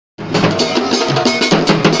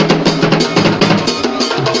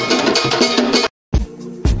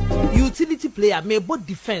player, me both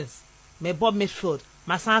defense, me both midfield,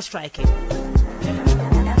 my son striking.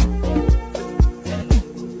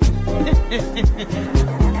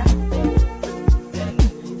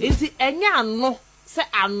 Is it any ano? Say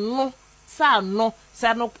ano, say ano, say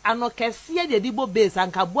ano kesiye de dibo base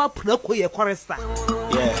and kabua preko ye chorister.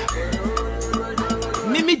 Yeah.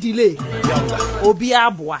 Mimi delay.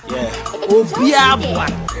 Obiabwa. Yeah. Obiabwa.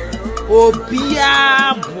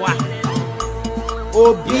 Obiabwa.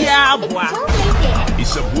 Obiabwa.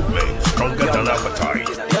 It's a movement stronger than appetite.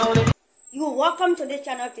 You are welcome to this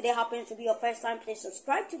channel. Today happens to be your first time. Please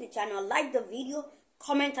subscribe to the channel, like the video,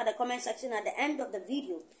 comment at the comment section at the end of the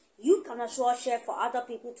video. You can also share for other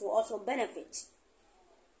people to also benefit.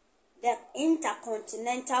 The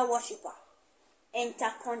intercontinental worshipper.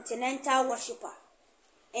 Intercontinental worshipper.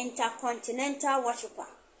 Intercontinental worshipper.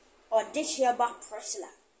 ODEHYIEBA PRISCILLA.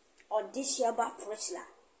 ODEHYIEBA PRISCILLA.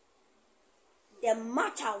 The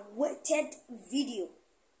much awaited video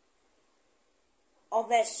of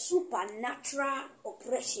a supernatural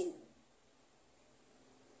operation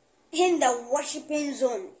in the worshiping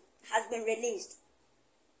zone has been released.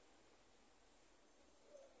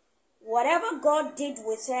 Whatever God did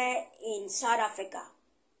with her in South Africa,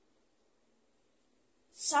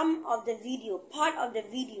 some of the video, part of the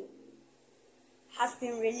video has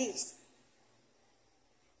been released.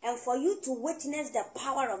 And for you to witness the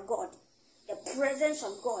power of God, the presence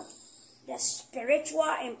of God, the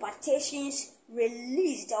spiritual impartations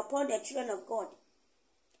released upon the children of God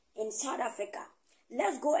in South Africa.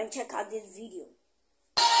 Let's go and check out this video.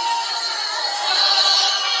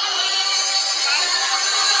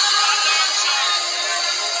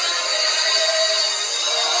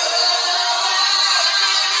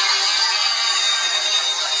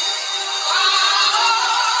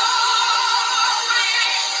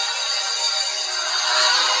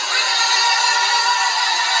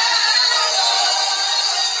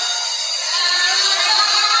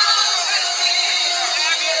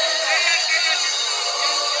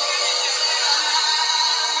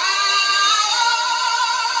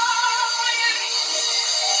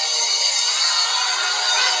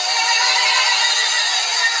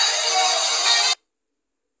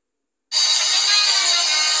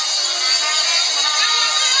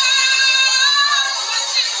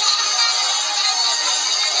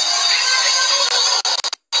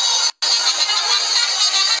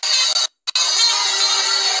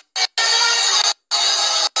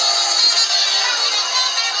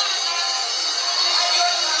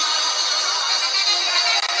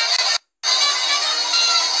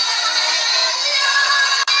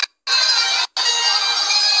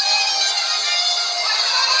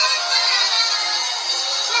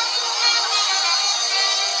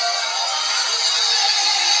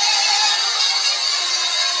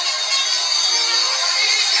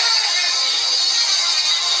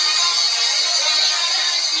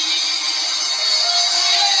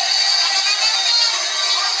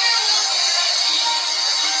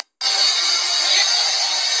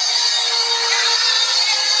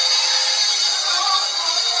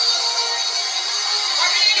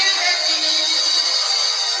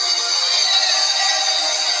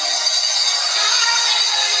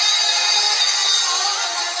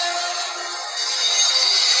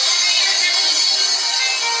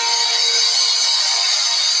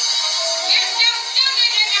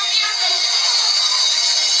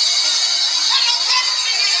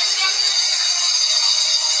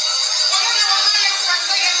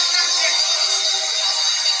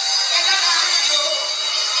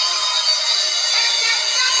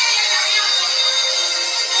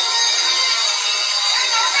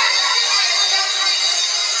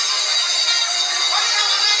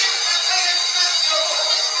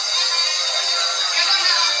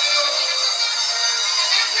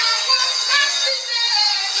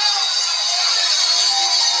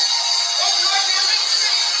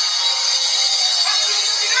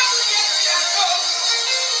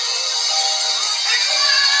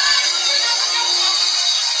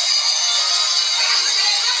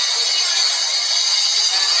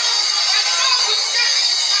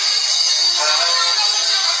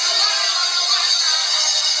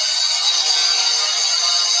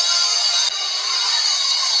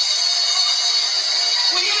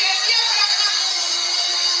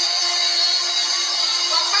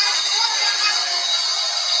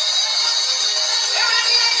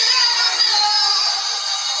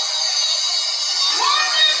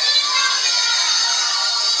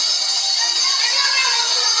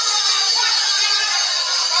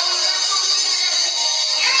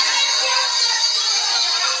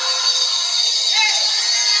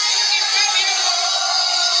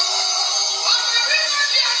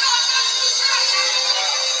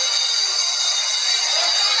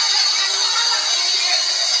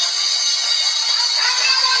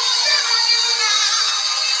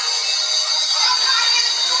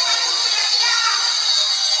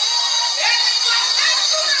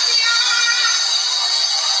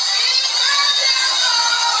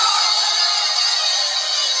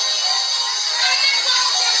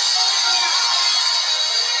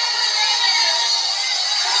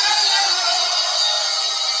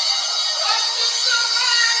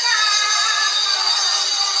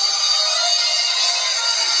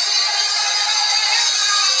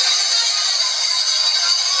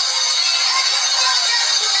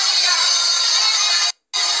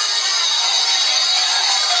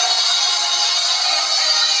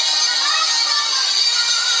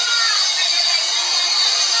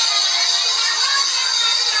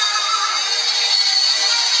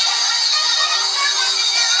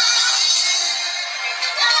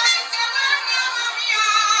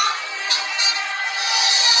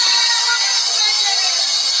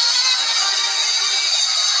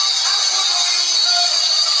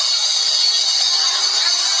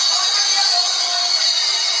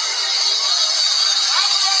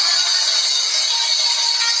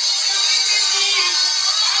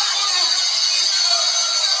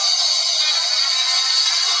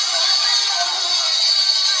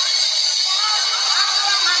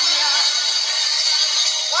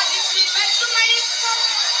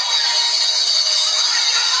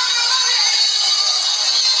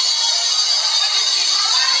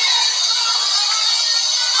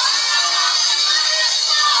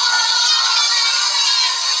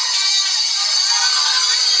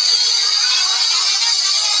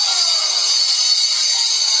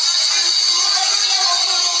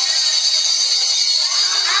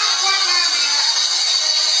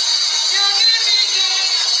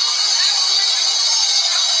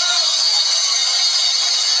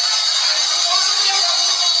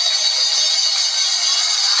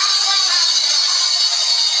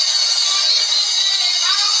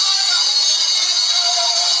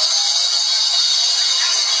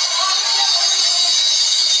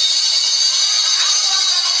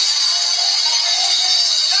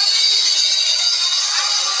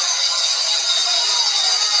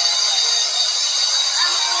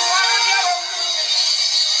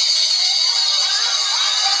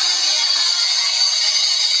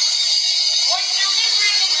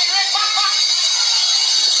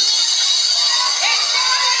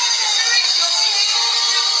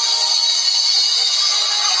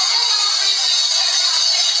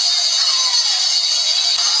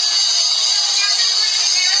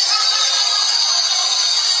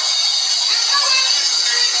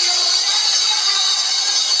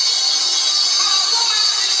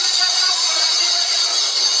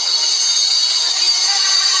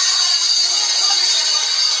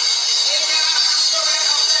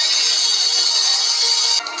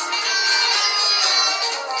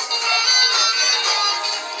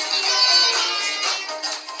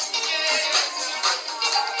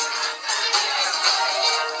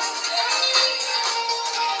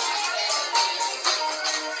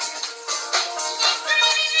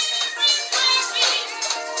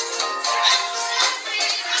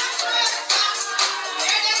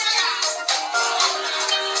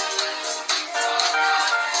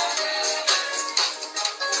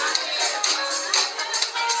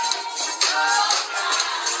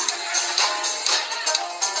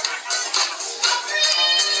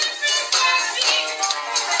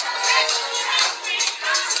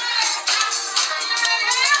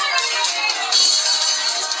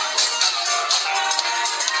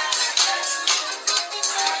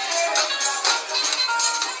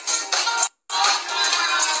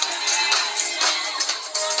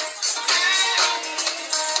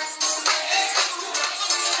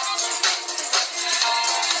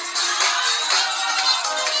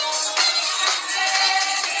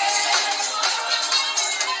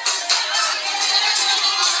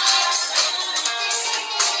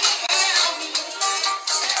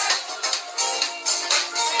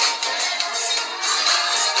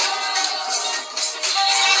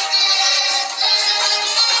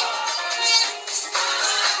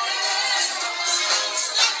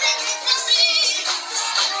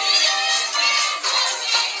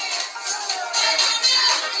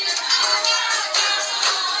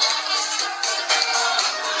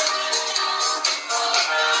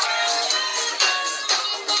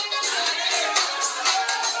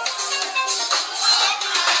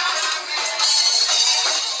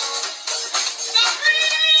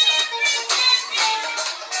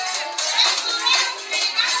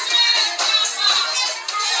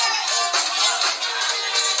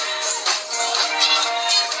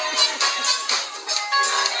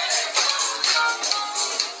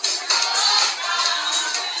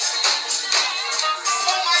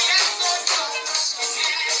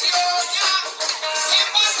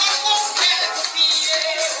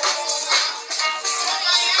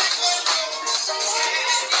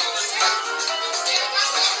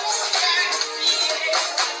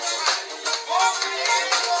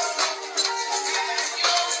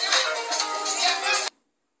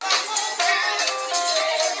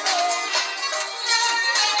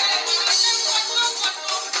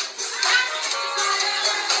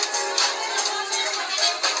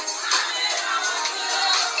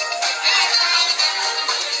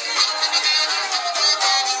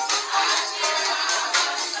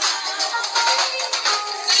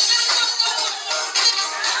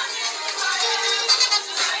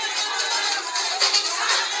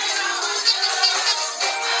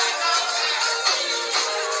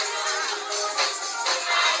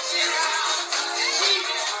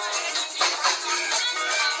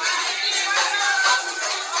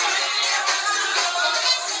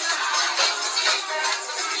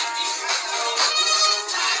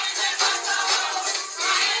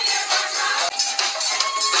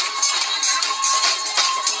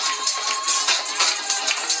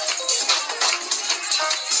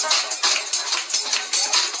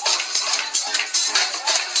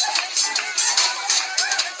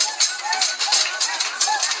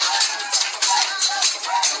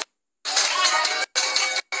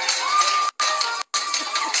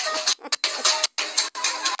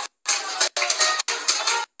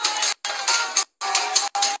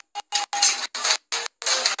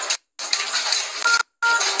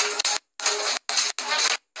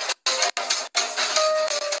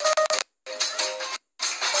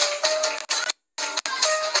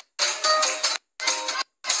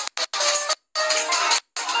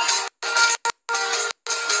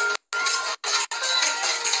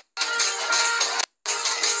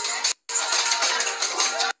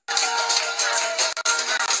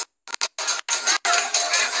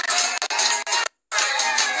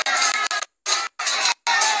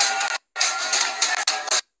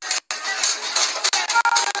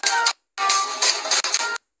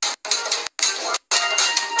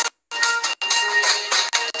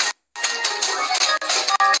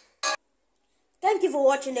 Thank you for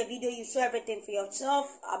watching the video. You saw everything for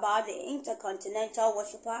yourself about the intercontinental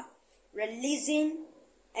worshiper releasing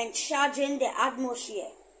and charging the atmosphere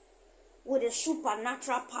with the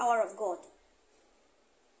supernatural power of God.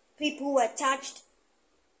 People were touched.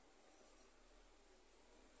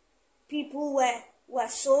 People were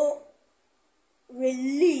so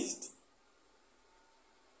released.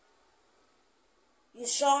 You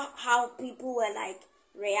saw how people were like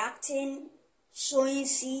reacting, sowing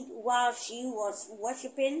seed while she was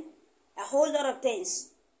worshiping, a whole lot of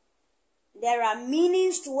things. There are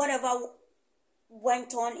meanings to whatever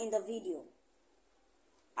went on in the video.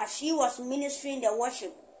 As she was ministering the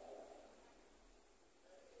worship,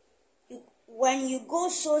 when you go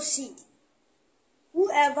sow seed,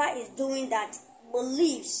 whoever is doing that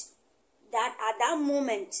believes that at that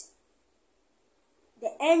moment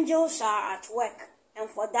the angels are at work. And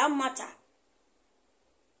for that matter,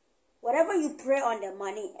 whatever you pray on the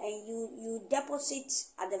money and you deposit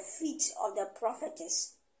at the feet of the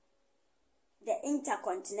prophetess, the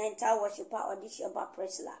intercontinental worshiper ODEHYIEBA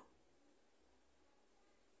PRISCILLA,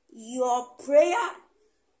 your prayer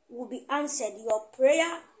will be answered. Your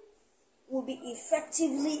prayer will be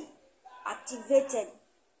effectively activated.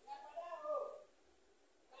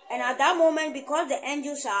 And at that moment, because the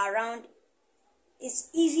angels are around, it's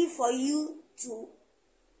easy for you to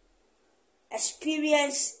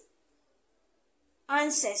experience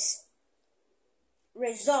answers,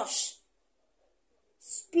 resource,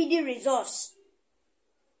 speedy resource,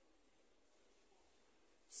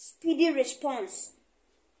 speedy response.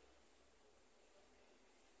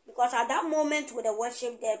 Because at that moment with the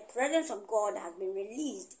worship, the presence of God has been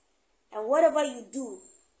released. And whatever you do,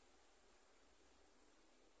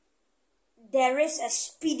 there is a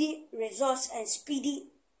speedy resource and speedy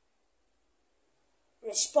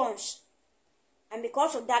response. And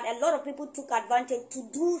because of that, a lot of people took advantage to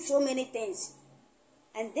do so many things.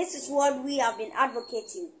 And this is what we have been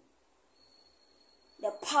advocating.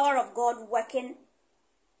 The power of God working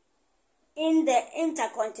in the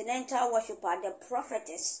intercontinental worshiper, the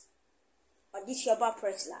prophetess, ODEHYIEBA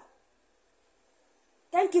PRISCILLA.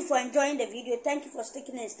 Thank you for enjoying the video. Thank you for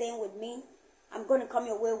sticking and staying with me. I'm going to come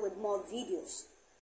your way with more videos.